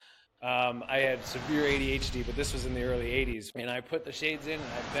I had severe ADHD, but this was in the early 80s. And I put the shades in and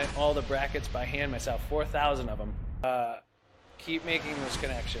I bent all the brackets by hand myself, 4,000 of them. Keep making those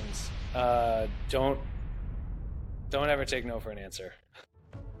connections. Don't ever take no for an answer.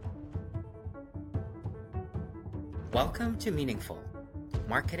 Welcome to Meaningful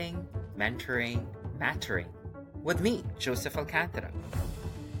Marketing, Mentoring, Mattering with me, Joseph Alcantara.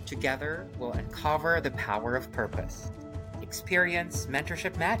 Together, we'll uncover the power of purpose, experience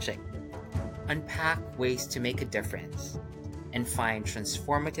mentorship magic, unpack ways to make a difference, and find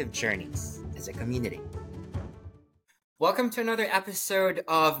transformative journeys as a community. Welcome to another episode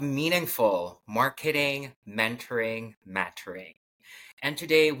of Meaningful Marketing, Mentoring, Mattering. And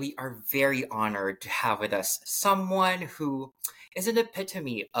today we are very honored to have with us someone who is an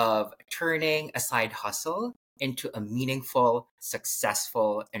epitome of turning a side hustle into a meaningful,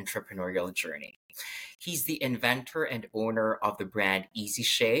 successful entrepreneurial journey. He's the inventor and owner of the brand Easy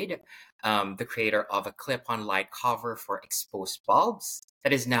Shade, the creator of a clip-on light cover for exposed bulbs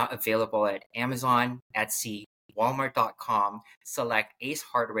that is now available at Amazon, Etsy, Walmart.com, select Ace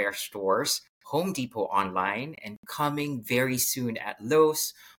Hardware stores, Home Depot online, and coming very soon at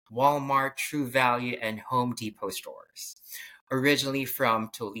Lowe's, Walmart, True Value, and Home Depot stores. Originally from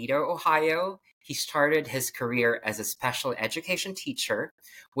Toledo, Ohio, he started his career as a special education teacher,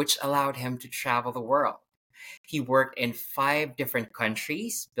 which allowed him to travel the world. He worked in 5 different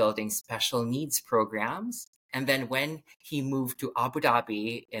countries, building special needs programs. And then when he moved to Abu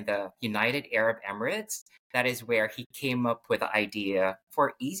Dhabi in the United Arab Emirates, that is where he came up with the idea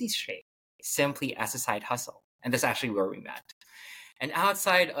for Easy Shade, simply as a side hustle. And that's actually where we met. And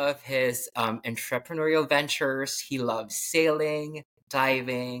outside of his entrepreneurial ventures, he loves sailing,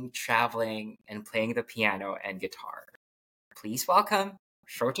 diving, traveling, and playing the piano and guitar. Please welcome,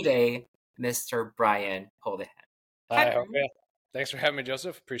 show today, Mr. Brian Holohan. Hi, okay. Thanks for having me,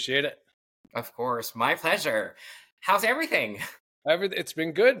 Joseph. Appreciate it. Of course, my pleasure. How's everything? It's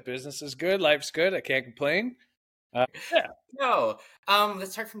been good. Business is good. Life's good. I can't complain. No,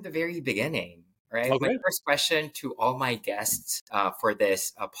 let's start from the very beginning, right? Okay. My first question to all my guests for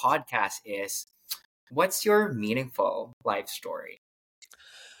this podcast is, what's your meaningful life story?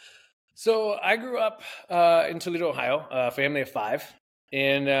 So I grew up in Toledo, Ohio, a family of 5.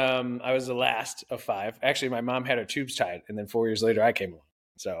 And I was the last of 5. Actually, my mom had her tubes tied, and then 4 years later, I came along.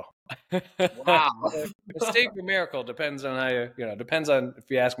 So, Wow. mistake or miracle depends on how depends on if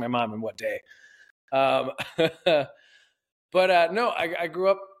you ask my mom and what day. But no, I grew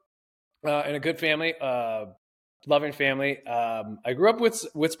up in a good family, loving family. I grew up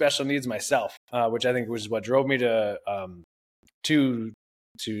with special needs myself, which I think was what drove me to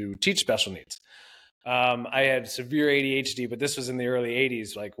teach special needs. I had severe ADHD, but this was in the early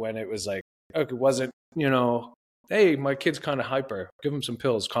 80s, like when it was like, okay, it wasn't, hey, my kid's kind of hyper, give him some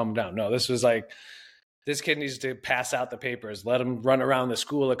pills, calm him down. No, this was like, this kid needs to pass out the papers, let him run around the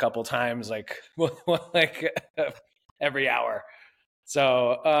school a couple times, like, like every hour.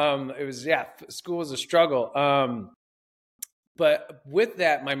 So it was, school was a struggle. But with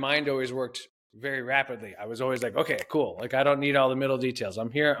that, my mind always worked very rapidly. I was always like, okay, cool. Like, I don't need all the middle details. I'm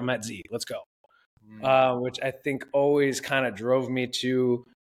here, I'm at Z, let's go. Which I think always kind of drove me to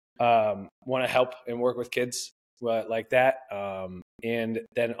want to help and work with kids like that. And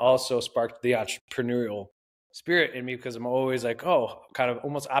then also sparked the entrepreneurial spirit in me because I'm always like, oh, kind of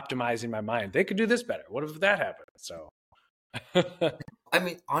almost optimizing my mind. They could do this better. What if that happened? So. I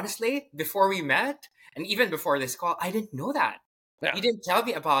mean, honestly, before we met, and even before this call, I didn't know that. Yeah. You didn't tell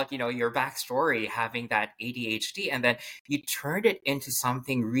me about, your backstory, having that ADHD, and then you turned it into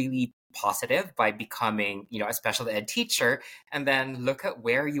something really positive by becoming, a special ed teacher. And then look at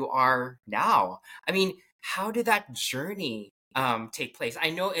where you are now. I mean, how did that journey take place? I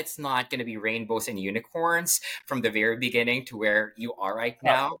know it's not going to be rainbows and unicorns from the very beginning to where you are right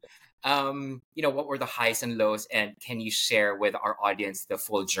now. What were the highs and lows, and can you share with our audience the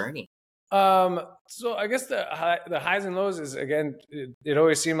full journey? So I guess the highs and lows is, again, it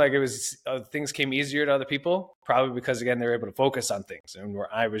always seemed like it was things came easier to other people, probably because, again, they were able to focus on things, and where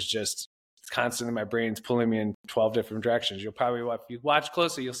I was just constantly, my brain's pulling me in 12 different directions. You'll probably, if you watch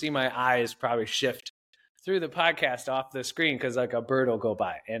closely, you'll see my eyes probably shift through the podcast off the screen because like a bird will go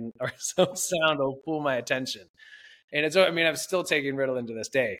by or some sound will pull my attention. And I'm still taking Ritalin to this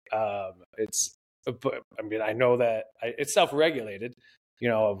day. I know that it's self-regulated,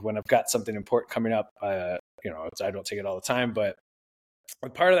 when I've got something important coming up, I don't take it all the time, but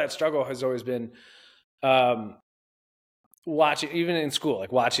part of that struggle has always been watching, even in school,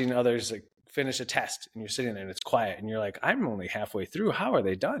 like watching others like finish a test and you're sitting there and it's quiet and you're like, I'm only halfway through. How are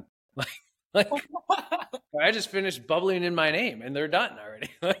they done? Like, Like, I just finished bubbling in my name and they're done already.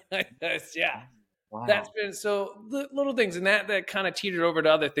 Yeah. That's Wow. been so the little things, and that kind of teetered over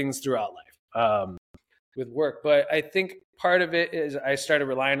to other things throughout life with work. But I think part of it is I started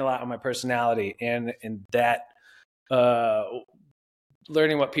relying a lot on my personality and that uh,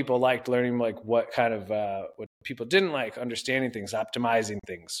 learning what people liked, learning like what kind of what people didn't like, understanding things, optimizing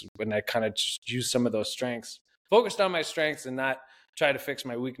things. When I kind of just used some of those strengths, focused on my strengths and not try to fix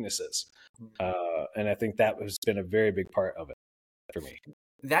my weaknesses. And I think that has been a very big part of it for me.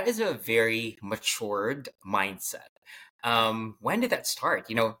 That is a very matured mindset. When did that start?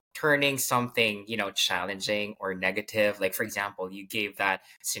 Turning something, challenging or negative. Like, for example, you gave that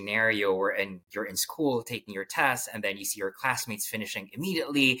scenario where you're in school taking your test, and then you see your classmates finishing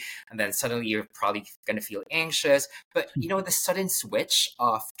immediately, and then suddenly you're probably going to feel anxious. But, the sudden switch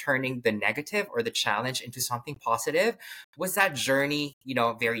of turning the negative or the challenge into something positive, was that journey,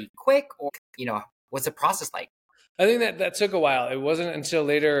 very quick, or, what's the process like? I think that took a while. It wasn't until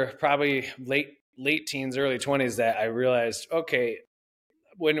later, probably late teens, early 20s, that I realized, okay,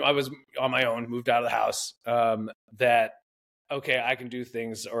 when I was on my own, moved out of the house, that okay, I can do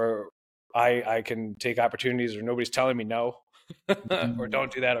things, or I can take opportunities, or nobody's telling me no, or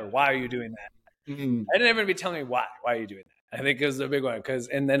don't do that, or why are you doing that? Mm-hmm. I didn't ever be telling me why. Why are you doing that? I think it was a big one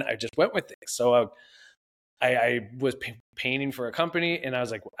and then I just went with things. So I was painting for a company, and I was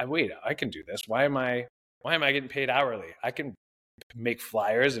like, wait, I can do this. Why am I getting paid hourly? I can make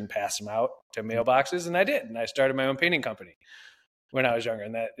flyers and pass them out to mailboxes, and I did. And I started my own painting company when I was younger,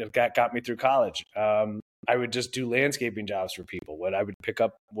 and that got me through college. I would just do landscaping jobs for people. I would pick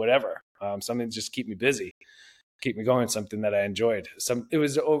up whatever, something to just keep me busy, keep me going. Something that I enjoyed.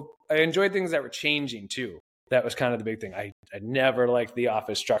 I enjoyed things that were changing too. That was kind of the big thing. I never liked the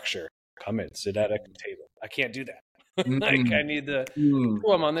office structure. Come in, sit at a table. I can't do that. Like, I need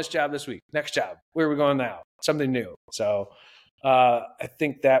oh, I'm on this job this week. Next job. Where are we going now? Something new. So I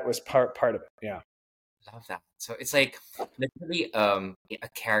think that was part of it. Yeah. Love that. So it's like literally a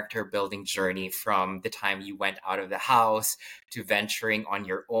character building journey from the time you went out of the house to venturing on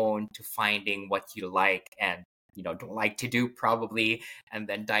your own to finding what you like and don't like to do probably, and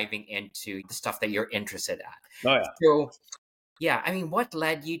then diving into the stuff that you're interested at. Oh yeah. So yeah, I mean, what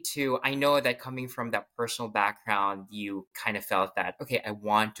led you to? I know that coming from that personal background, you kind of felt that, okay, I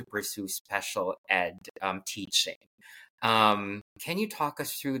want to pursue special ed teaching. Can you talk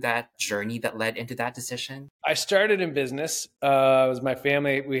us through that journey that led into that decision? I started in business. It was my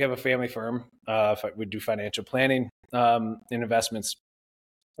family. We have a family firm. We do financial planning and investments.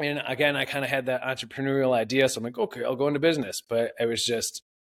 And again, I kind of had that entrepreneurial idea. So I'm like, okay, I'll go into business. But it was just,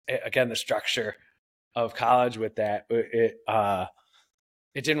 again, the structure of college with that, it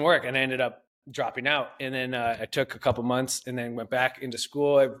didn't work. And I ended up dropping out. And then I took a couple months and then went back into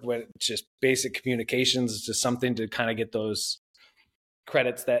school. I went just basic communications, just something to kind of get those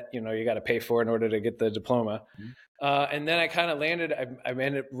credits that you got to pay for in order to get the diploma. And then I kind of landed. I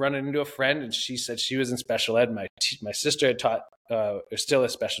ended up running into a friend, and she said she was in special ed. My sister had taught, still a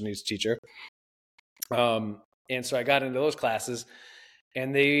special needs teacher, and so I got into those classes,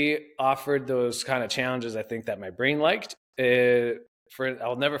 and they offered those kind of challenges. I think that my brain liked.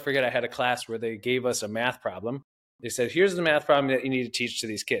 I'll never forget. I had a class where they gave us a math problem. They said, "Here's the math problem that you need to teach to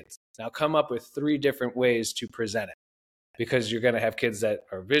these kids. Now come up with 3 different ways to present it." Because you're going to have kids that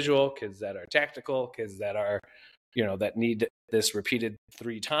are visual, kids that are tactical, kids that are, that need this repeated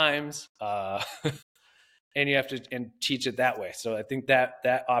 3 times, and you have to teach it that way. So I think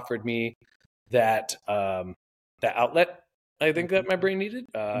that offered me that that outlet. I think that my brain needed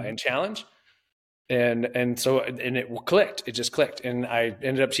and challenge, and it clicked. It just clicked, and I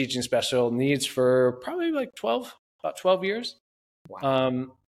ended up teaching special needs for probably like about 12 years. Wow.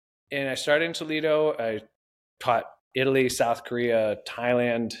 And I started in Toledo. I taught Italy, South Korea,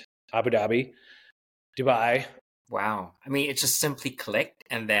 Thailand, Abu Dhabi, Dubai. Wow. I mean, it just simply clicked.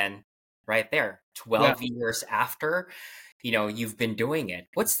 And then right there, 12 years after, you've been doing it.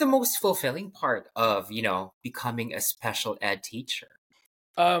 What's the most fulfilling part of, becoming a special ed teacher?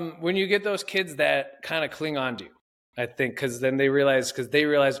 When you get those kids that kind of cling on to you, I think, because they realize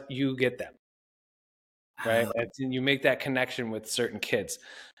you get them. Right. And you make that connection with certain kids.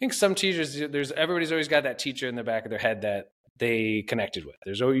 I think some teachers, everybody's always got that teacher in the back of their head that they connected with.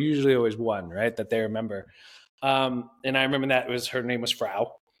 There's usually always one, right, that they remember. And I remember her name was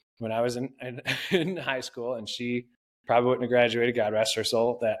Frau when I was in high school, and she probably wouldn't have graduated, God rest her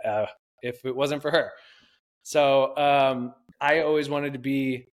soul, that if it wasn't for her. So I always wanted to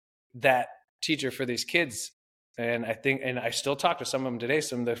be that teacher for these kids. And I still talk to some of them today.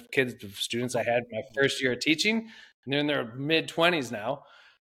 Some of the kids, the students I had my first year of teaching, and they're in their mid-20s now.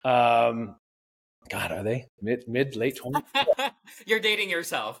 God, are they mid late 20s? You're dating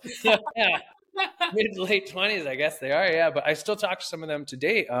yourself. Yeah, mid late 20s, I guess they are. Yeah, but I still talk to some of them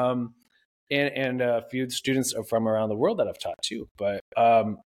today. And a few students from around the world that I've taught too. But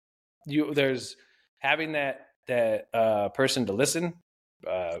there's having that person to listen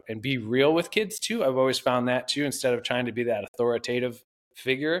and be real with kids too. I've always found that too. Instead of trying to be that authoritative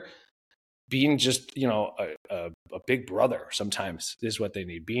figure, being just a big brother sometimes is what they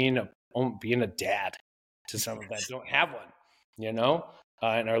need. Being a dad to someone that don't have one,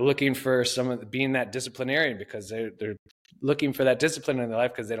 and are looking for being that disciplinarian because they're looking for that discipline in their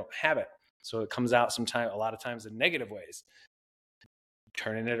life because they don't have it. So it comes out a lot of times in negative ways.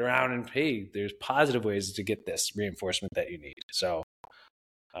 Turning it around and hey, there's positive ways to get this reinforcement that you need. So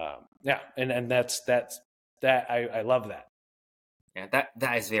yeah, and that's I love that. Yeah,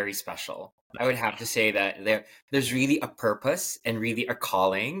 that is very special. I would have to say that there's really a purpose and really a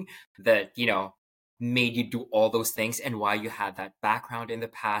calling that, made you do all those things and why you had that background in the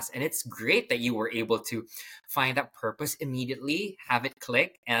past. And it's great that you were able to find that purpose immediately, have it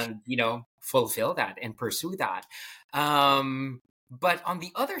click and, fulfill that and pursue that. But on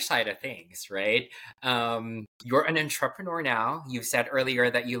the other side of things, right? You're an entrepreneur now. You said earlier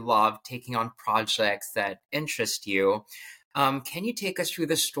that you love taking on projects that interest you. Can you take us through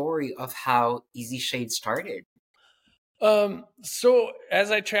the story of how Easy Shade started? So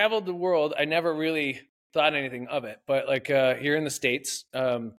as I traveled the world, I never really thought anything of it. But like here in the States,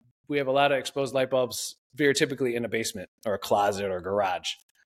 we have a lot of exposed light bulbs very typically in a basement or a closet or a garage.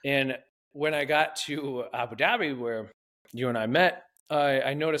 And when I got to Abu Dhabi, where you and I met,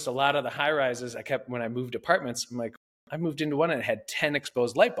 I noticed a lot of the high rises. When I moved apartments, I moved into one and it had 10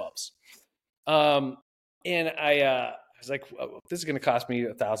 exposed light bulbs. And I was like, well, this is going to cost me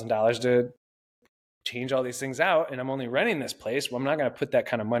 $1,000 to change all these things out. And I'm only renting this place. Well, I'm not going to put that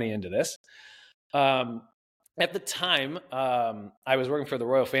kind of money into this. At the time, I was working for the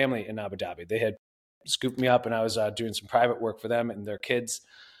royal family in Abu Dhabi. They had scooped me up and I was doing some private work for them and their kids.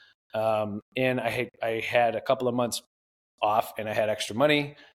 And I had a couple of months off and I had extra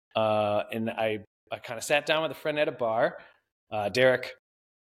money. And I kind of sat down with a friend at a bar, Derek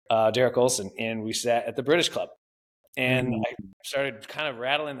Olson, and we sat at the British Club. And I started kind of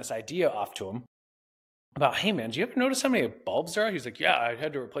rattling this idea off to him about, hey man, do you ever notice how many bulbs there are? He's like, yeah, I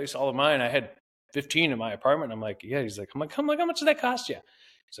had to replace all of mine. I had 15 in my apartment. I'm like, yeah. He's like, I'm like, how much did that cost you?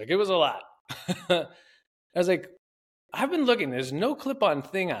 He's like, it was a lot. I was like, I've been looking, there's no clip-on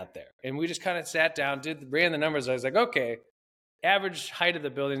thing out there. And we just kind of sat down, ran the numbers. I was like, okay, average height of the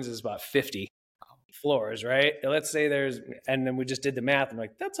buildings is about 50 floors, right? Let's say and then we just did the math. I'm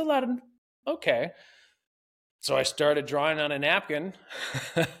like, that's a lot of, okay. So I started drawing on a napkin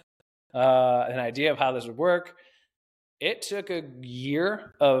an idea of how this would work. It took a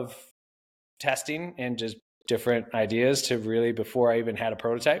year of testing and just different ideas before I even had a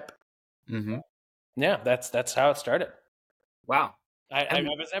prototype. Mm-hmm. Yeah, that's how it started. Wow. I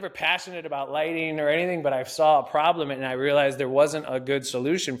was never passionate about lighting or anything, but I saw a problem and I realized there wasn't a good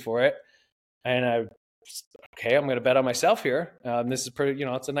solution for it. And I'm going to bet on myself here. This is pretty,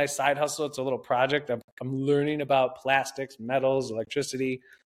 it's a nice side hustle. It's a little project. I'm learning about plastics, metals, electricity,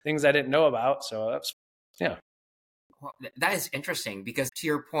 things I didn't know about. So that's, yeah. Well, that is interesting because to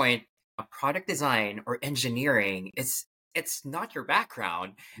your point, product design or engineering, it's not your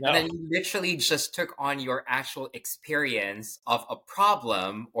background. No. And then you literally just took on your actual experience of a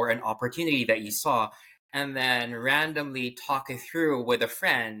problem or an opportunity that you saw and then randomly talk it through with a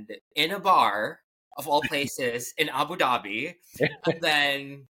friend in a bar of all places in Abu Dhabi. And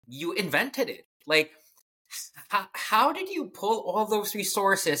then you invented it. Like, how did you pull all those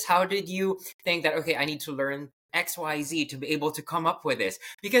resources? How did you think that, okay, I need to learn XYZ to be able to come up with this?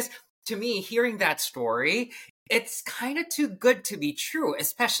 Because to me, hearing that story, it's kind of too good to be true,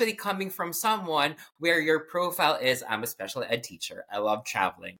 especially coming from someone where your profile is, I'm a special ed teacher, I love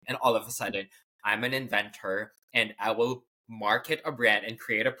traveling, and all of a sudden, I'm an inventor, and I will market a brand and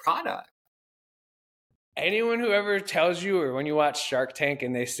create a product. Anyone who ever tells you, or when you watch Shark Tank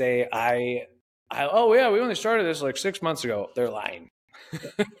and they say, oh yeah, we only started this like 6 months ago, they're lying.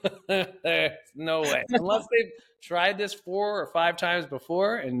 No way. Unless they've tried this 4 or 5 times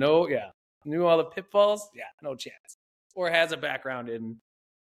before and knew all the pitfalls, no chance. Or has a background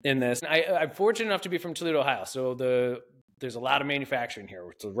in this. I'm fortunate enough to be from Toledo, Ohio. So there's a lot of manufacturing here.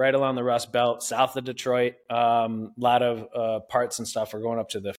 It's right along the Rust Belt, south of Detroit. A lot of parts and stuff are going up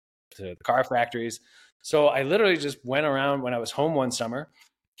to the car factories. So I literally just went around when I was home one summer,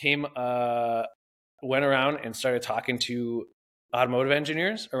 went around and started talking to automotive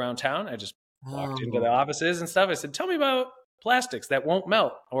engineers around town. I just walked into the offices and stuff. I said, tell me about plastics that won't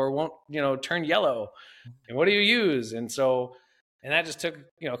melt or won't, turn yellow. And what do you use? And that just took,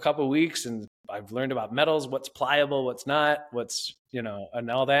 a couple of weeks, and I've learned about metals, what's pliable, what's not, what's, and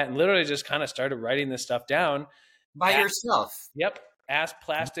all that, and literally just kind of started writing this stuff down. By yourself. Yep. Asked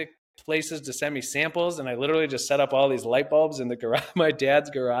plastic places to send me samples, and I literally just set up all these light bulbs in the garage, my dad's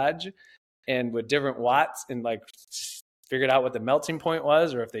garage, and with different watts, and like figured out what the melting point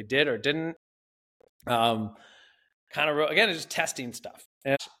was, or if they did or didn't. Kind of again, just testing stuff,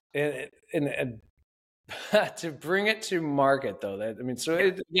 and to bring it to market, though.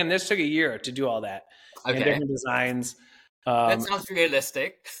 Again, this took a year to do all that, and different designs. That sounds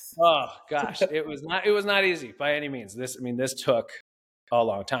realistic. Oh gosh, it was not easy by any means. This took a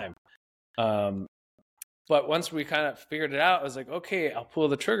long time. But once we kind of figured it out, I was like, okay, I'll pull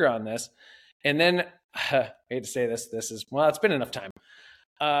the trigger on this. And then I hate to say this, it's been enough time.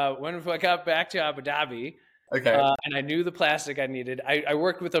 When I got back to Abu Dhabi, and I knew the plastic I needed, I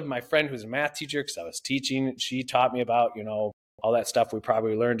worked with my friend who's a math teacher, because I was teaching. She taught me about, all that stuff we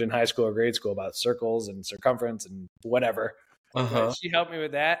probably learned in high school or grade school about circles and circumference and whatever. She helped me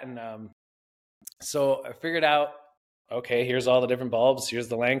with that. And so I figured out, okay, here's all the different bulbs. Here's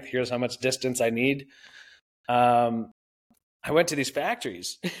the length. Here's how much distance I need. I went to these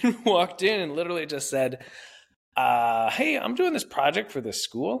factories and walked in and literally just said, hey, I'm doing this project for this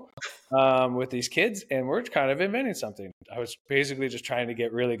school with these kids, and we're kind of inventing something. I was basically just trying to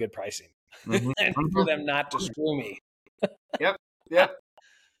get really good pricing and for them not to screw me. Yep.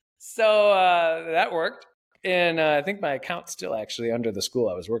 So that worked. And I think my account's still actually under the school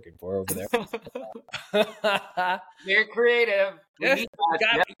I was working for over there. You're creative. That's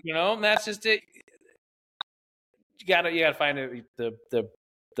just it. You gotta find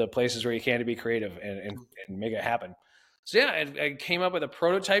the places where you can to be creative and make it happen. So yeah, I came up with a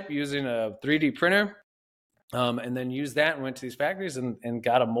prototype using a 3D printer, and then used that and went to these factories and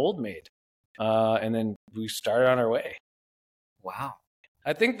got a mold made. And then we started on our way. Wow.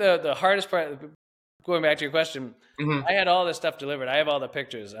 I think the hardest part, going back to your question, I had all this stuff delivered. I have all the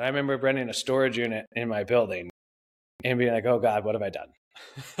pictures. I remember renting a storage unit in my building and being like, oh God, what have I done?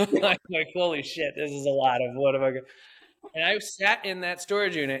 like, holy shit, this is a lot of what have I got? And I sat in that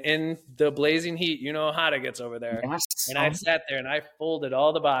storage unit in the blazing heat. You know how hot it gets over there. Yes. And I sat there and I folded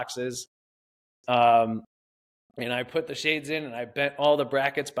all the boxes. And I put the shades in and I bent all the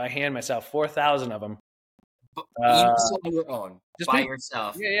brackets by hand myself, 4,000 of them. On your own, just by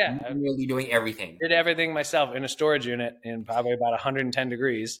yourself. Yeah. I'm really doing everything. Did everything myself in a storage unit in probably about 110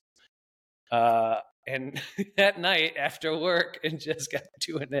 degrees. And that night after work, and just got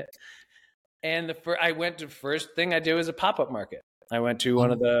doing it. And the first thing I did was a pop-up market. I went to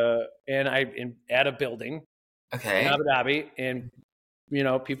one of at a building in Abu Dhabi, and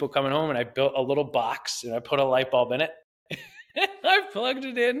people coming home, and I built a little box and I put a light bulb in it. I plugged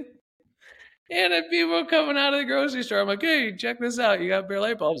it in. And then people coming out of the grocery store, I'm like, hey, check this out. You got bare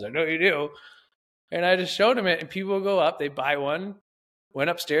light bulbs? I know you do. And I just showed them it, and people would go up, they buy one, went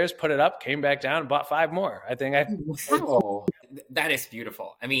upstairs, put it up, came back down, and bought 5 more. I think Wow. That is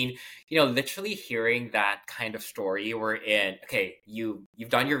beautiful. I mean, literally hearing that kind of story wherein, okay, you've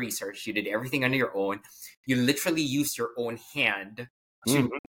done your research, you did everything on your own, you literally used your own hand to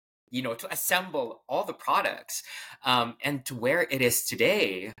to assemble all the products, and to where it is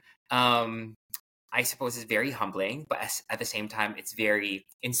today. I suppose it's very humbling, but at the same time, it's very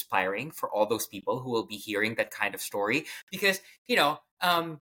inspiring for all those people who will be hearing that kind of story. Because,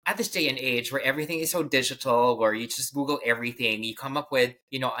 at this day and age where everything is so digital, where you just Google everything, you come up with,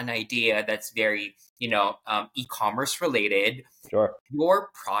 an idea that's very, e-commerce related. Sure.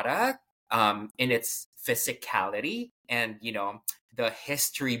 Your product, in its physicality and, the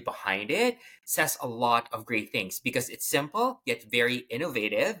history behind it says a lot of great things, because it's simple, yet very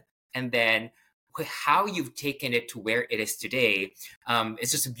innovative. And then how you've taken it to where it is today,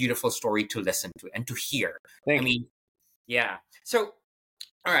 it's just a beautiful story to listen to and to hear. Yeah. So,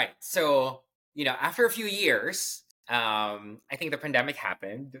 all right. So, after a few years, I think the pandemic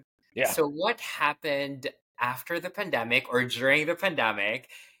happened. Yeah. So what happened after the pandemic or during the pandemic,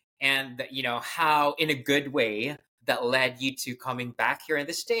 and, how in a good way that led you to coming back here in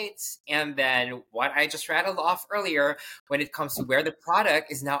the States, and then what I just rattled off earlier when it comes to where the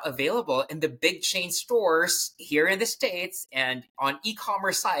product is now available in the big chain stores here in the States and on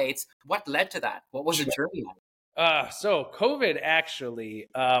e-commerce sites. What led to that? What was the journey like? So COVID actually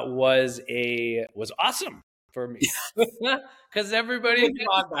was awesome for me, because everybody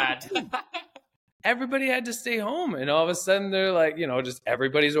had to stay home, and all of a sudden they're like, just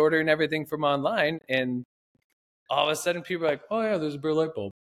everybody's ordering everything from online, and all of a sudden people are like, oh yeah, there's a bare light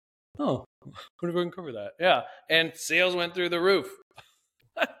bulb. Oh, What if I can cover that? Yeah. And sales went through the roof.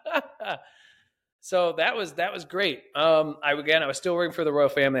 So that was great. I was still working for the royal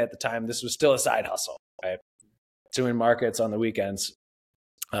family at the time. This was still a side hustle, right? Doing markets on the weekends,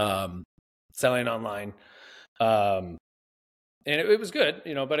 selling online. And it was good,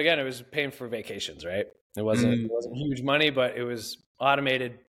 but again, it was paying for vacations, right? It wasn't huge money, but it was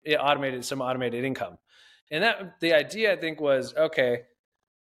automated. It automated some automated income. And that the idea I think was, okay,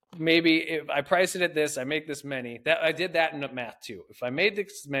 maybe if I price it at this, I make this many. That I did that in math too. If I made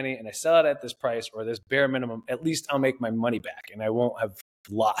this many and I sell it at this price or this bare minimum, at least I'll make my money back and I won't have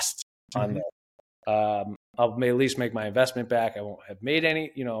lost on that. I'll at least make my investment back. I won't have made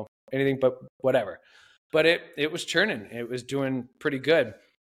anything, but whatever. But it was churning. It was doing pretty good.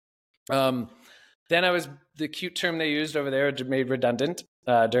 Then the cute term they used over there made redundant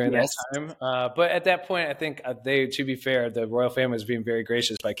during that time. But at that point, I think to be fair, the royal family was being very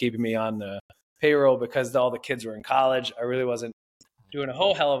gracious by keeping me on the payroll because all the kids were in college. I really wasn't doing a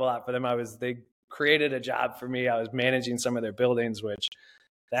whole hell of a lot for them. They created a job for me. I was managing some of their buildings, which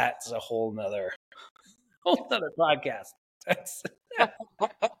that's a whole nother podcast.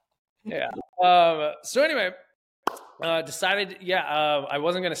 Yeah. So anyway, decided, I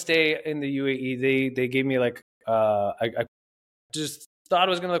wasn't going to stay in the UAE. They gave me I just thought I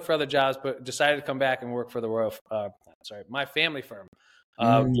was going to look for other jobs, but decided to come back and work for my family firm,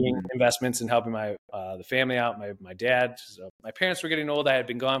 doing investments and helping the family out. My dad, so my parents were getting old. I had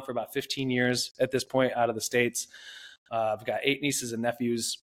been gone for about 15 years at this point out of the States. I've got 8 nieces and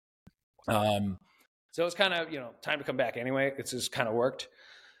nephews. So it was kind of, time to come back anyway. It's just kind of worked.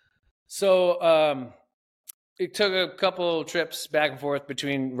 So, it took a couple trips back and forth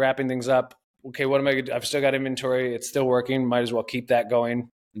between wrapping things up. Okay, what am I going to do? I've still got inventory. It's still working. Might as well keep that going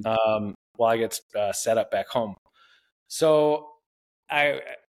while I get set up back home. So I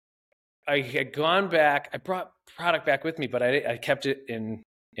had gone back. I brought product back with me, but I kept it in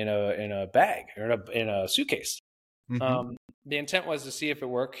a bag or in a suitcase. The intent was to see if it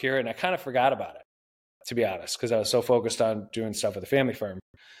worked here, and I kind of forgot about it, to be honest, because I was so focused on doing stuff with the family firm.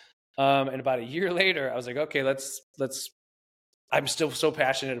 And about a year later, I was like, okay, let's. I'm still so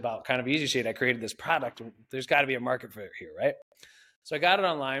passionate about kind of Easy Shade. I created this product. There's got to be a market for it here, right? So I got it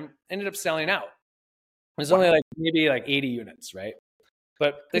online. Ended up selling out. It was only maybe 80 units, right?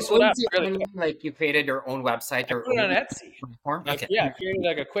 But they sold out really quick. Like you created your own website. I put it on Etsy. Okay. Yeah, I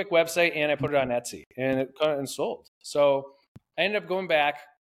created a quick website and I put it on Etsy, and it sold. So I ended up going back,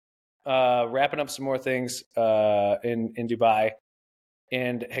 wrapping up some more things in Dubai.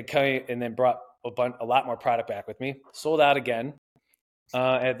 And then brought a lot more product back with me. Sold out again.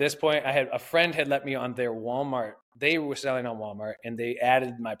 At this point, I had a friend had let me on their Walmart. They were selling on Walmart, and they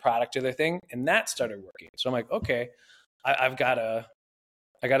added my product to their thing, and that started working. So I'm like, okay, I got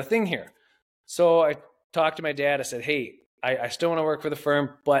a thing here. So I talked to my dad. I said, hey, I still want to work for the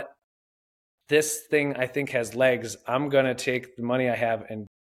firm, but this thing I think has legs. I'm gonna take the money I have and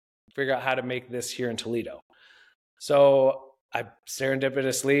figure out how to make this here in Toledo. So I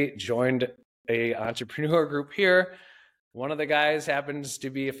serendipitously joined a entrepreneur group here. One of the guys happens to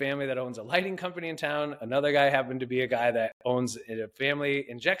be a family that owns a lighting company in town. Another guy happened to be a guy that owns a family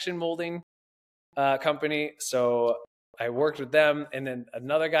injection molding company. So I worked with them. And then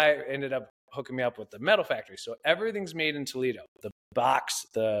another guy ended up hooking me up with the metal factory. So everything's made in Toledo. The box,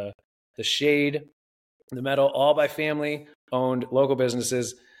 the shade, the metal, all by family owned local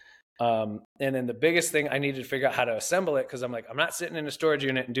businesses. And then the biggest thing, I needed to figure out how to assemble it, because I'm like, I'm not sitting in a storage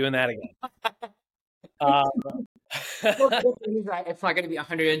unit and doing that again. It's not going to be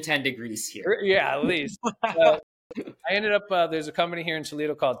 110 degrees here. Yeah, at least. I ended up, there's a company here in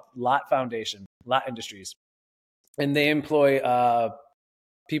Toledo called Lot Industries, and they employ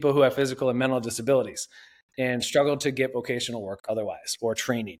people who have physical and mental disabilities and struggle to get vocational work otherwise, or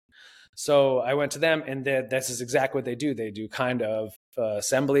training. So I went to them, and this is exactly what they do. They do kind of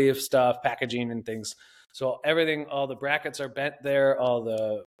assembly of stuff, packaging and things. So everything, all the brackets are bent there, all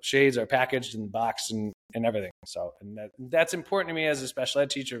the shades are packaged and boxed and everything. So, and that's important to me as a special ed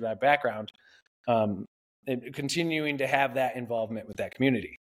teacher by background, and continuing to have that involvement with that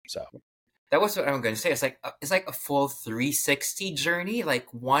community. So that was what I'm going to say. It's like a full 360 journey, like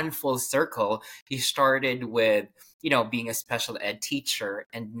one full circle. You started with, being a special ed teacher,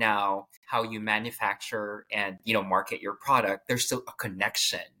 and now how you manufacture and, market your product. There's still a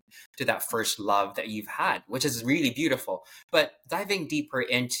connection to that first love that you've had, which is really beautiful. But diving deeper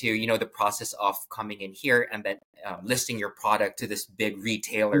into, the process of coming in here and then listing your product to this big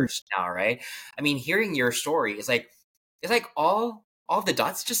retailers now, right? I mean, hearing your story is like all the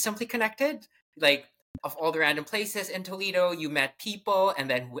dots just simply connected. Like of all the random places in Toledo, you met people and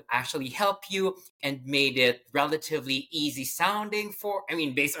then who actually helped you and made it relatively easy sounding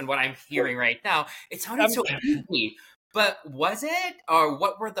based on what I'm hearing right now, it sounded so easy. But was it, or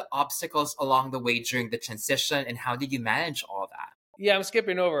what were the obstacles along the way during the transition, and how did you manage all that? Yeah, I'm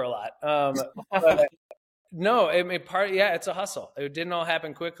skipping over a lot. But no, it's a hustle. It didn't all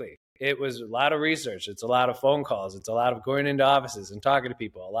happen quickly. It was a lot of research. It's a lot of phone calls. It's a lot of going into offices and talking to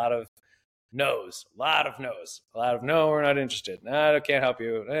people. A lot of no's, a lot of no, we're not interested. No, I can't help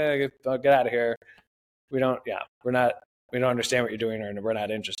you. Get out of here. We don't understand what you're doing, or we're not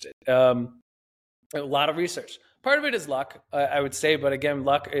interested. A lot of research. Part of it is luck, I would say, but again,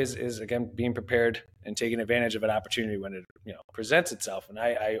 luck is again being prepared and taking advantage of an opportunity when it presents itself. And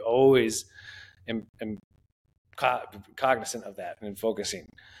I always am cognizant of that and focusing.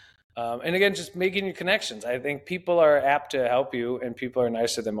 And again, just making your connections. I think people are apt to help you, and people are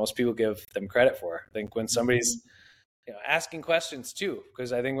nicer than most people give them credit for. I think when somebody's asking questions too,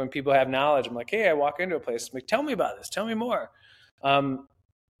 because I think when people have knowledge, I'm like, hey, I walk into a place, I'm like, tell me about this, tell me more.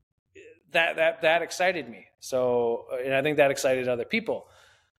 That excited me. So, and I think that excited other people.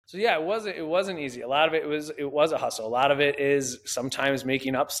 So yeah, it wasn't easy. A lot of it was a hustle. A lot of it is sometimes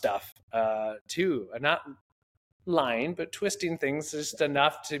making up stuff too, not lying, but twisting things just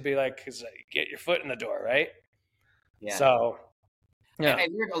enough to be like, get your foot in the door, right? Yeah. So yeah, I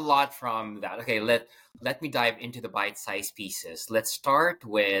learned a lot from that. Okay, let me dive into the bite-sized pieces. Let's start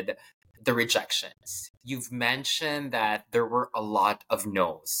with the rejections. You've mentioned that there were a lot of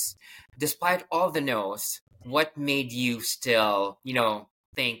no's. Despite all the no's, what made you still,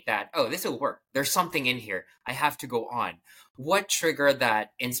 think that, oh, this will work? There's something in here. I have to go on. What triggered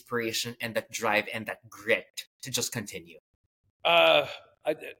that inspiration and that drive and that grit to just continue? I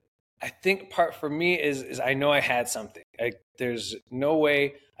think part for me is I know I had something. There's no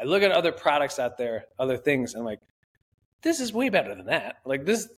way. I look at other products out there, other things, and I'm like, this is way better than that. Like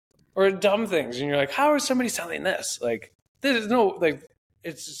this, or dumb things, and you're like, how is somebody selling this? Like, this is no, like,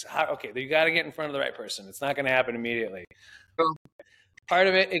 it's just okay. You got to get in front of the right person. It's not going to happen immediately. Part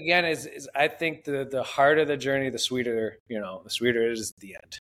of it again is I think the harder the journey, the sweeter is the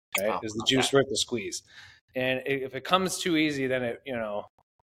end. Right? Is the juice worth the squeeze? And if it comes too easy, then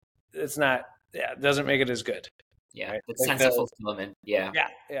it's not. Yeah, it doesn't make it as good. Yeah, right? The sense of fulfillment. Yeah.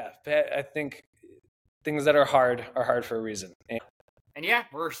 I think things that are hard for a reason. And yeah,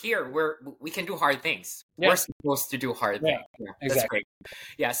 we're here. We can do hard things. Yeah. We're supposed to do hard things. Yeah, exactly. That's great.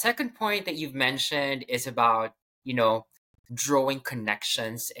 Yeah. Second point that you've mentioned is about drawing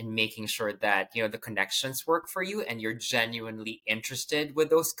connections and making sure that the connections work for you and you're genuinely interested with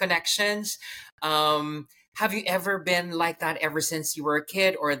those connections. Have you ever been like that ever since you were a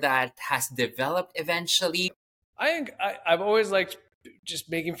kid, or that has developed eventually? I think I've always liked just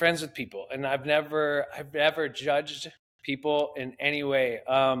making friends with people, and I've never judged people in any way.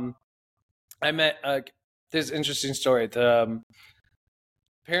 I met this interesting story. Apparently,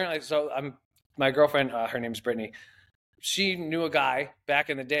 my girlfriend, her name's Brittany. She knew a guy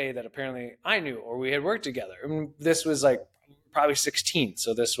back in the day that apparently I knew, or we had worked together. I mean, this was like probably 16,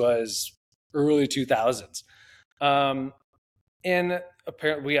 so this was early 2000s. And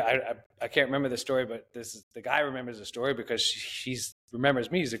apparently I can't remember the story, but the guy remembers the story because he remembers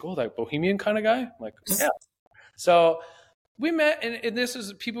me. He's like, oh, that bohemian kind of guy? I'm like, yeah. So we met, and this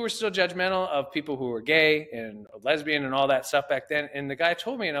was, people were still judgmental of people who were gay and lesbian and all that stuff back then. And the guy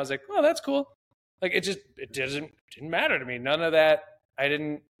told me, and I was like, oh, that's cool. Like, it didn't matter to me. None of that. I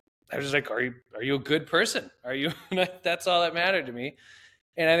was just like, are you a good person? Are you, that's all that mattered to me.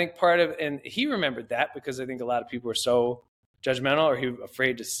 And I think and he remembered that because I think a lot of people were so judgmental or he was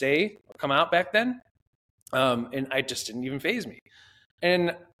afraid to say or come out back then. And I just didn't even faze me.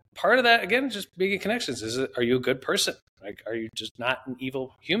 And part of that, again, just making connections. Are you a good person? Like, are you just not an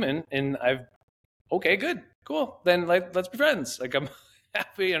evil human? And okay, good, cool. Then let's be friends. Like, I'm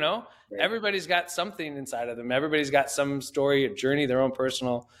happy, Right. Everybody's got something inside of them. Everybody's got some story, a journey, their own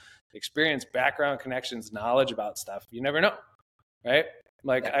personal experience, background, connections, knowledge about stuff. You never know, right?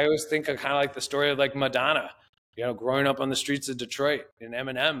 Like, I always think of kind of like the story of like Madonna, growing up on the streets of Detroit, and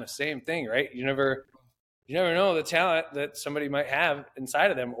Eminem, the same thing, right? You never know the talent that somebody might have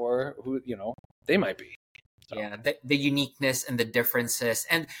inside of them, or who, they might be. So. Yeah, the uniqueness and the differences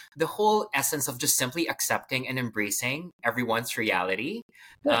and the whole essence of just simply accepting and embracing everyone's reality,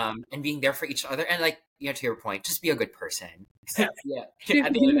 and being there for each other. And like, to your point, just be a good person. Yeah. At the end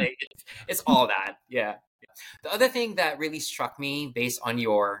of the day, it's all that. Yeah. The other thing that really struck me based on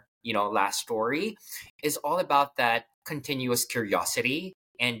your, last story is all about that continuous curiosity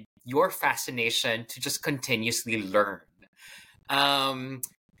and your fascination to just continuously learn.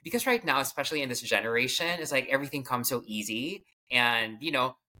 because right now, especially in this generation, it's like everything comes so easy. And,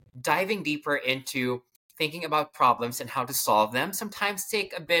 diving deeper into thinking about problems and how to solve them sometimes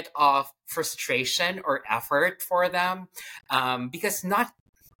take a bit of frustration or effort for them, because not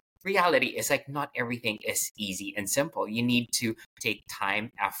reality is like not everything is easy and simple. You need to take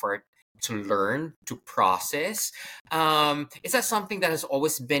time, effort to learn, to process. Is that something that has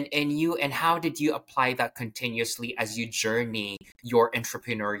always been in you? And how did you apply that continuously as you journey your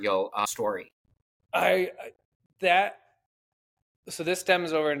entrepreneurial story? I that so this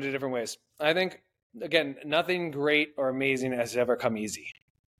stems over into different ways. I think, again, nothing great or amazing has ever come easy,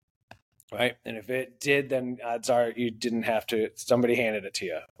 right? And if it did, then odds are you didn't have to. Somebody handed it to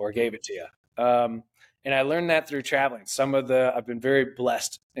you or gave it to you. And I learned that through traveling. I've been very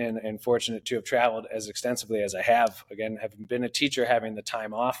blessed and fortunate to have traveled as extensively as I have. Again, having been a teacher, having the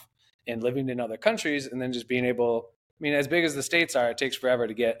time off, and living in other countries, and then just being able. I mean, as big as the states are, it takes forever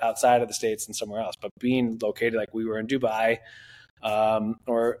to get outside of the states and somewhere else. But being located, like we were in Dubai,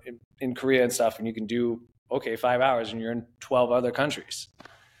 or in Korea and stuff, and you can do 5 hours, and you're in 12 other countries.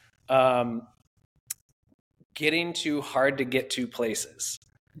 Getting to hard to get to places,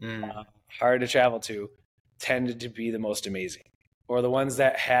 hard to travel to, tended to be the most amazing, or the ones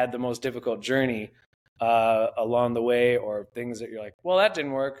that had the most difficult journey along the way, or things that you're like, well, that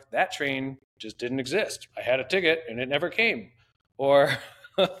didn't work. That train just didn't exist. I had a ticket and it never came, or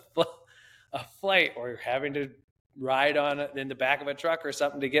a flight, or having to ride in the back of a truck or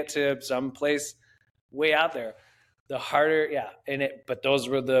something to get to some place way out there. The harder, but those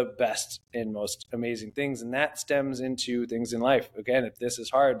were the best and most amazing things. And that stems into things in life. Again, if this is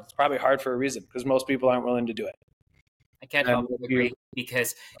hard, it's probably hard for a reason, because most people aren't willing to do it. I can't help but agree,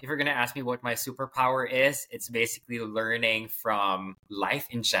 because if you're going to ask me what my superpower is, it's basically learning from life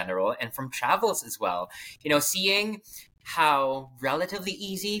in general and from travels as well. Seeing how relatively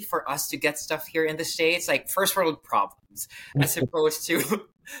easy for us to get stuff here in the States, like first world problems, as opposed to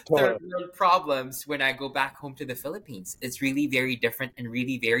third world problems when I go back home to the Philippines. It's really very different and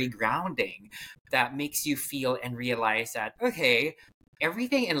really very grounding. That makes you feel and realize that, okay,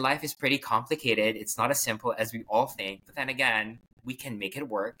 everything in life is pretty complicated. It's not as simple as we all think. But then again, we can make it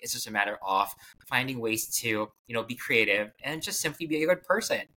work. It's just a matter of finding ways to, be creative and just simply be a good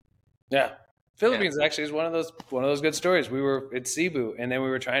person. Yeah. Philippines actually is one of those good stories. We were at Cebu, and then we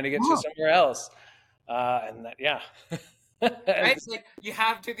were trying to get to somewhere else. Right? It's like you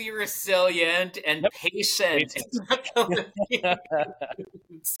have to be resilient and patient.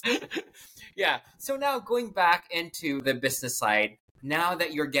 Yeah. So now going back into the business side, now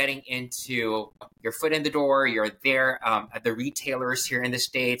that you're getting into your foot in the door, you're there at the retailers here in the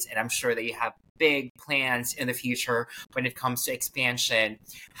States, and I'm sure that you have big plans in the future when it comes to expansion.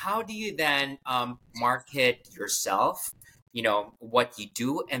 How do you then market yourself, what you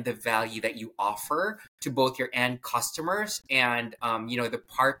do and the value that you offer to both your end customers and, the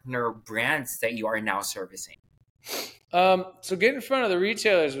partner brands that you are now servicing? So getting in front of the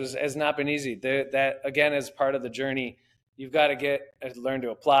retailers has not been easy. That, again, is part of the journey. You've got to learn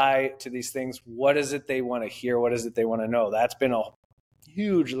to apply to these things. What is it they want to hear? What is it they want to know? That's been a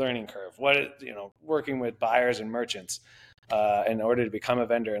huge learning curve. Working with buyers and merchants in order to become a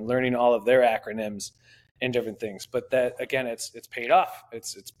vendor, and learning all of their acronyms and different things. But that, again, it's paid off.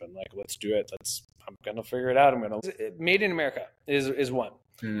 It's been like, let's do it. I'm gonna figure it out. Made in America is one.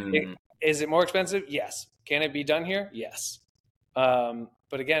 Is it more expensive? Yes. Can it be done here? Yes. But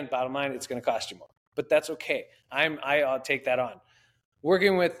again, bottom line, it's going to cost you more. But that's okay. I'll take that on.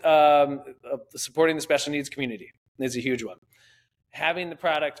 Working with supporting the special needs community is a huge one. Having the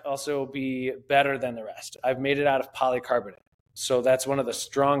product also be better than the rest. I've made it out of polycarbonate. So that's one of the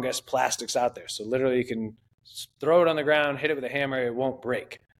strongest plastics out there. So literally you can throw it on the ground, hit it with a hammer, it won't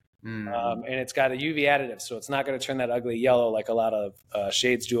break. And it's got a UV additive, so it's not going to turn that ugly yellow like a lot of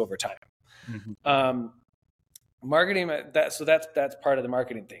shades do over time. Marketing, that's part of the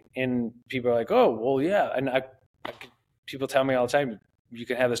marketing thing. And people are like, oh, well, yeah. And people tell me all the time, you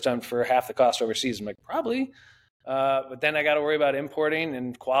can have this done for half the cost overseas. I'm like, probably. But then I got to worry about importing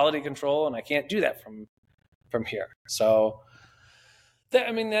and quality control, and I can't do that from here. So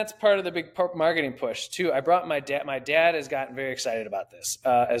that's part of the big marketing push too. I brought my dad. My dad has gotten very excited about this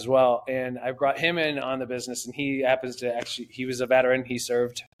as well, and I brought him in on the business. And he happens to he was a veteran. He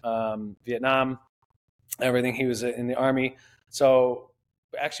served Vietnam, everything. He was in the Army. So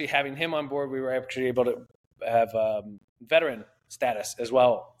actually having him on board, we were actually able to have veteran status as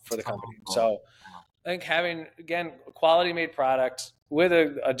well for the company. So I think having, again, a quality made product with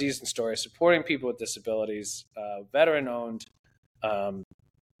a decent story, supporting people with disabilities, veteran owned.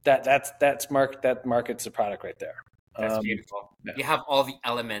 That markets the product right there. That's beautiful. Yeah. You have all the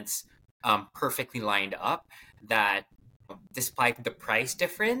elements perfectly lined up that despite the price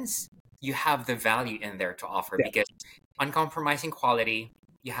difference, you have the value in there to offer Yeah. because uncompromising quality,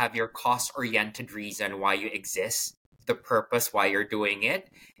 you have your cost oriented reason why you exist. The purpose why you're doing it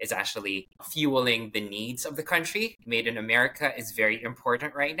is actually fueling the needs of the country. Made in America is very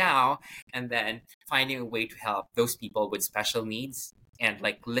important right now. And then finding a way to help those people with special needs and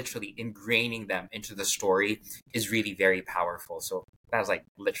like literally ingraining them into the story is really very powerful. So that was like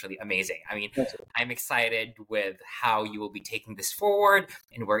literally amazing. I mean, I'm excited with how you will be taking this forward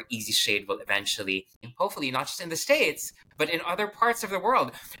and where Easy Shade will eventually, hopefully not just in the States, but in other parts of the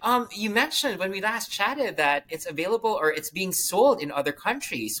world. You mentioned when we last chatted that it's available or it's being sold in other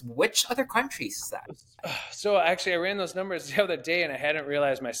countries. Which other countries is that? So actually, I ran those numbers the other day, and I hadn't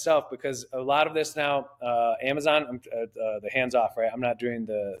realized myself because a lot of this now, Amazon, the hands off, right? I'm not doing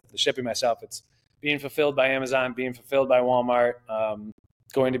the shipping myself. It's being fulfilled by Amazon, being fulfilled by Walmart,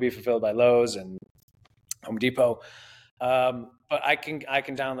 going to be fulfilled by Lowe's and Home Depot. But I can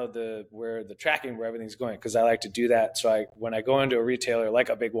download where the tracking where everything's going because I like to do that. So when I go into a retailer like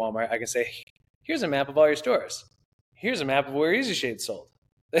a big Walmart, I can say, here's a map of all your stores. Here's a map of where Easy Shade's sold.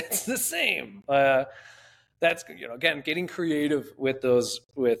 It's the same. That's again getting creative with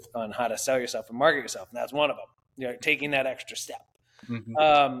on how to sell yourself and market yourself, and that's one of them. Taking that extra step. Mm-hmm.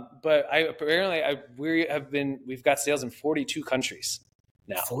 But we've got sales in 42 countries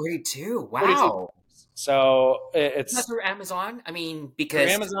now. 42. Wow. 42. So it's not through Amazon. I mean, because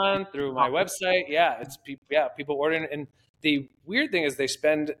through Amazon, through my website. Yeah, it's people ordering. And the weird thing is they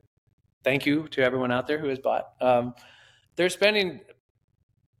spend. Thank you to everyone out there who has bought. They're spending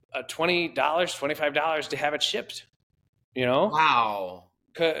 $20, $25 to have it shipped. Wow.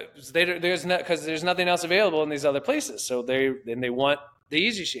 Because there's nothing else available in these other places. So they want the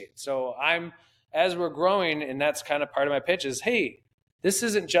Easy Shade. So as we're growing, and that's kind of part of my pitch is, hey, this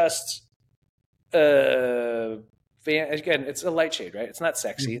isn't just again, it's a light shade, right? It's not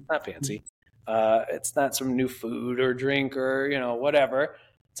sexy, it's not fancy, it's not some new food or drink or whatever.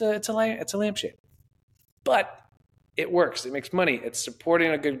 It's a lampshade, but it works. It makes money. It's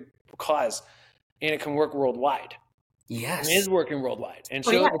supporting a good cause, and it can work worldwide. Yes, it is working worldwide, and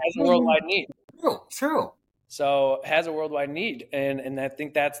so it has a worldwide need. True. So it has a worldwide need, and I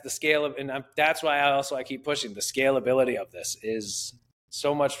think that's the scale of, and that's why I keep pushing the scalability of this is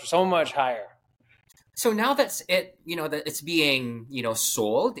so much higher. So now that it's being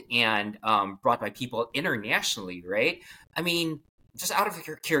sold and brought by people internationally, right? I mean, just out of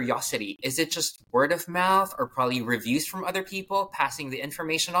your curiosity, is it just word of mouth or probably reviews from other people passing the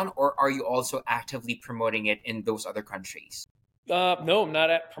information on, or are you also actively promoting it in those other countries? No, I'm not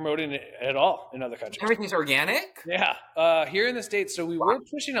promoting it at all in other countries. Everything's organic? Yeah. Here in the States, so we were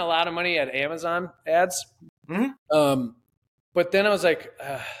pushing a lot of money at Amazon ads. Mm-hmm. But then I was like,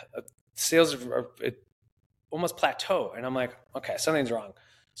 sales are almost plateau. And I'm like, okay, something's wrong.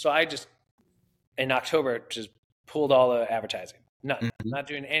 So I just, in October, just pulled all the advertising. Not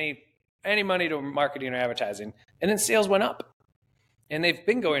doing any money to marketing or advertising. And then sales went up. And they've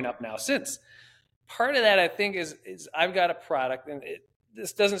been going up now since. Part of that, I think, is I've got a product, and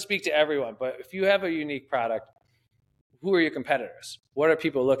this doesn't speak to everyone, but if you have a unique product, who are your competitors? What are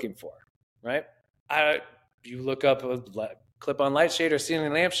people looking for, right? You look up a clip-on light shade or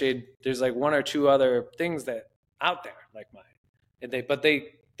ceiling lampshade, there's like one or two other things that out there like mine. And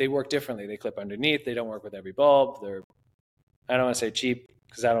they work differently. They clip underneath. They don't work with every bulb. I don't want to say cheap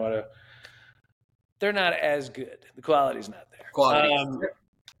because I don't want to. They're not as good. The quality's not there.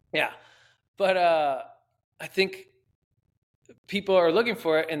 Yeah, but I think people are looking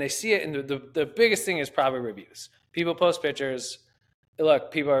for it and they see it. And the biggest thing is probably reviews. People post pictures.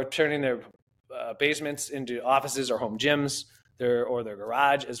 Look, people are turning their basements into offices or home gyms, or their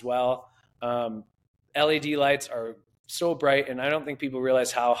garage as well. LED lights are so bright, and I don't think people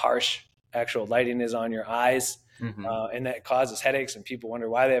realize how harsh actual lighting is on your eyes. And that causes headaches, and people wonder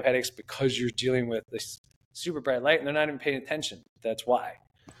why they have headaches because you're dealing with this super bright light and they're not even paying attention. That's why.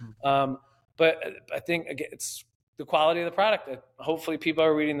 But I think, again, it's the quality of the product. Hopefully people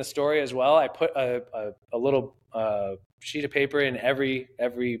are reading the story as well. I put a little sheet of paper in every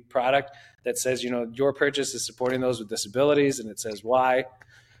product that says, your purchase is supporting those with disabilities, and it says why.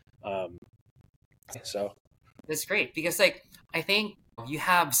 So that's great because I think you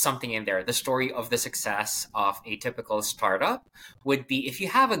have something in there. The story of the success of a typical startup would be if you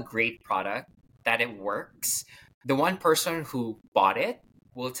have a great product that it works, the one person who bought it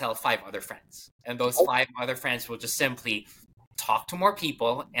will tell 5 other friends. And those 5 other friends will just simply talk to more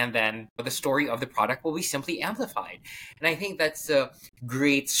people, and then the story of the product will be simply amplified. And I think that's a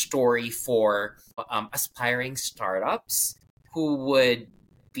great story for aspiring startups who would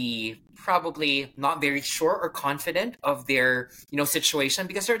be probably not very sure or confident of their situation,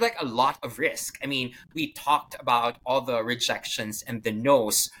 because there's like a lot of risk. I mean, we talked about all the rejections and the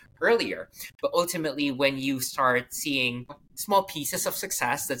no's earlier, but ultimately when you start seeing small pieces of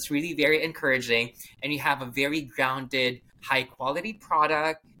success, that's really very encouraging, and you have a very grounded, high quality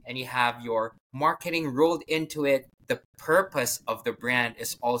product, and you have your marketing rolled into it, the purpose of the brand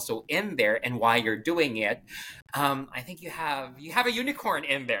is also in there and why you're doing it. I think you have a unicorn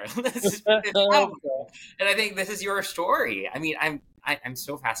in there. And I think this is your story. I mean, I'm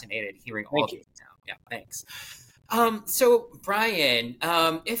so fascinated hearing all of this now. Yeah, thanks. So Brian,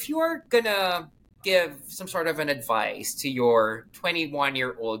 if you're gonna give some sort of an advice to your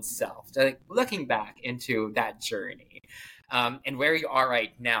 21-year-old self, like looking back into that journey, and where you are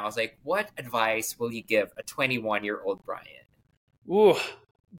right now, it's like, what advice will you give a 21-year-old Brian? Ooh,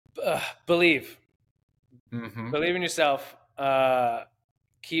 believe. Mm-hmm. Believe in yourself.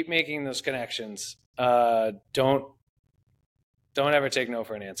 Keep making those connections. Don't ever take no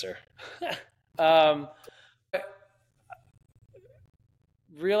for an answer.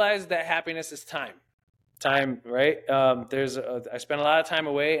 Realize that happiness is time, right? I spent a lot of time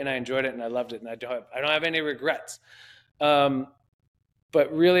away, and I enjoyed it, and I loved it, and I don't have any regrets.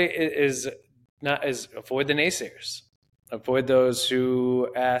 But really, it is not as avoid the naysayers, avoid those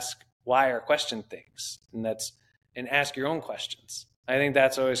who ask why or question things, and ask your own questions. I think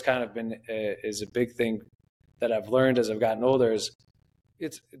that's always kind of been is a big thing that I've learned as I've gotten older. Is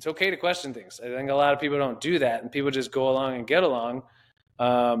it's okay to question things. I think a lot of people don't do that, and people just go along and get along,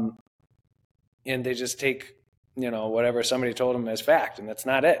 and they just take whatever somebody told them as fact, and that's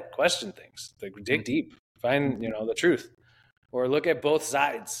not it. Question things, like dig deep, find the truth, or look at both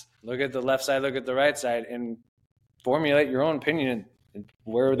sides. Look at the left side, look at the right side, and formulate your own opinion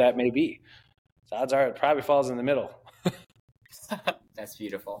where that may be. So odds are it probably falls in the middle. That's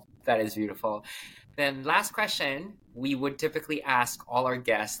beautiful. That is beautiful. Then last question, we would typically ask all our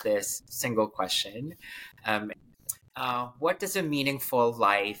guests this single question. What does a meaningful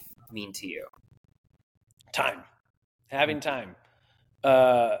life mean to you? Time. Having time.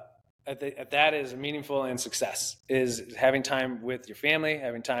 That is meaningful, and success is having time with your family,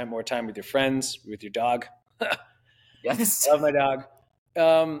 having more time with your friends, with your dog. Yes. I love my dog.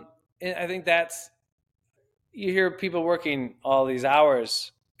 And I think you hear people working all these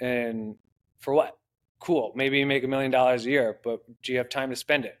hours, and for what? Cool. Maybe you make $1 million a year, but do you have time to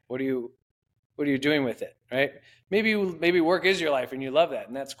spend it? What are you doing with it? Right? Maybe work is your life and you love that,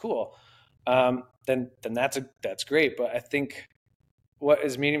 and that's cool. Then that's great. But I think what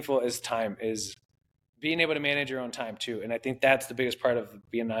is meaningful is time, is being able to manage your own time too. And I think that's the biggest part of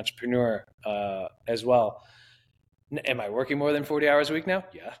being an entrepreneur as well. Am I working more than 40 hours a week now?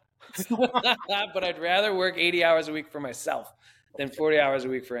 Yeah. But I'd rather work 80 hours a week for myself than 40 hours a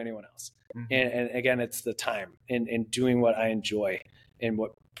week for anyone else. Mm-hmm. And again, it's the time in doing what I enjoy and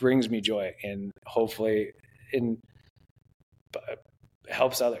what brings me joy, and hopefully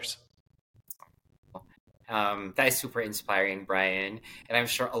helps others. That is super inspiring, Brian. And I'm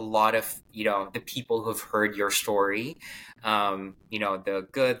sure a lot of, the people who've heard your story, the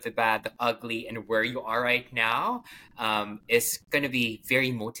good, the bad, the ugly, and where you are right now, is going to be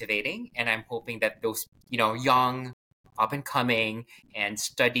very motivating. And I'm hoping that those, young, up and coming and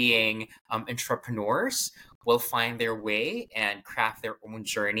studying entrepreneurs will find their way and craft their own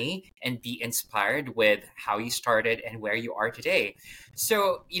journey and be inspired with how you started and where you are today.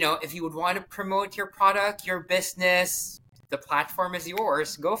 So, if you would want to promote your product, your business, the platform is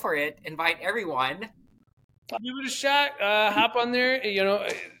yours. Go for it. Invite everyone. Give it a shot. Hop on there.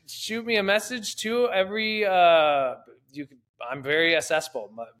 Shoot me a message too. I'm very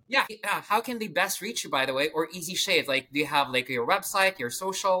accessible. Yeah. How can they best reach you, by the way? Or Easy Shade? Like, do you have your website, your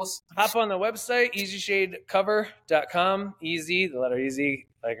socials? Hop on the website, easyshadecover.com. Easy, the letter easy,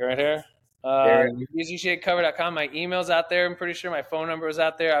 like right here. Easyshadecover.com. My email's out there. I'm pretty sure my phone number was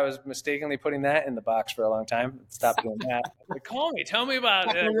out there. I was mistakenly putting that in the box for a long time. Stop doing that. Like, call me. Tell me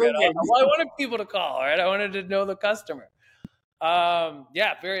about it. I wanted people to call, all right? I wanted to know the customer.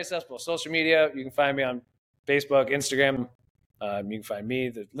 Very accessible. Social media, you can find me on Facebook, Instagram. You can find me,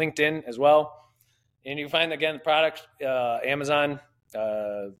 the LinkedIn as well. And you can find, again, the product, Amazon,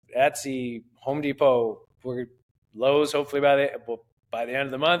 Etsy, Home Depot, Lowe's, hopefully by the end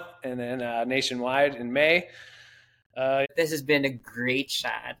of the month, and then nationwide in May. This has been a great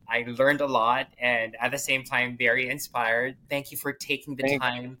chat. I learned a lot, and at the same time, very inspired. Thank you for taking the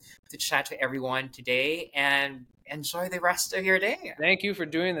time to chat to everyone today, and enjoy the rest of your day. Thank you for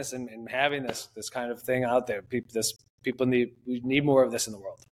doing this and having this kind of thing out there. We need more of this in the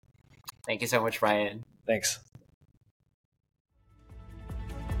world. Thank you so much, Brian. Thanks.